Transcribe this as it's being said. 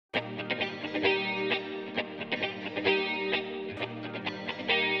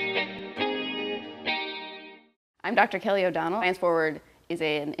I'm Dr. Kelly O'Donnell. Science Forward is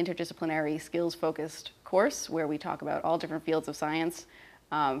an interdisciplinary skills-focused course where we talk about all different fields of science,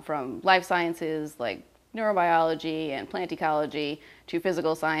 from life sciences like neurobiology and plant ecology to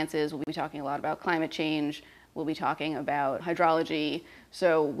physical sciences. We'll be talking a lot about climate change. We'll be talking about hydrology.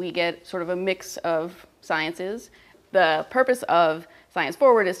 So we get sort of a mix of sciences. The purpose of Science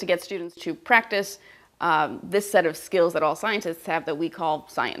Forward is to get students to practice this set of skills that all scientists have that we call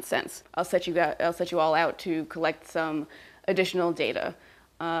science sense. I'll set you all out to collect some additional data.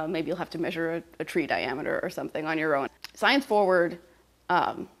 Maybe you'll have to measure a tree diameter or something on your own. Science Forward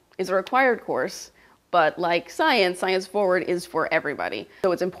is a required course, but like Science Forward is for everybody.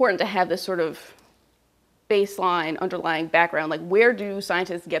 So it's important to have this sort of baseline, underlying background, like where do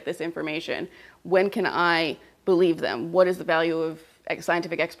scientists get this information? When can I believe them? What is the value of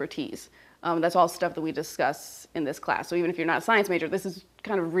scientific expertise? That's all stuff that we discuss in this class. So even if you're not a science major, this is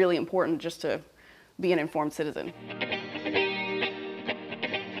kind of really important just to be an informed citizen.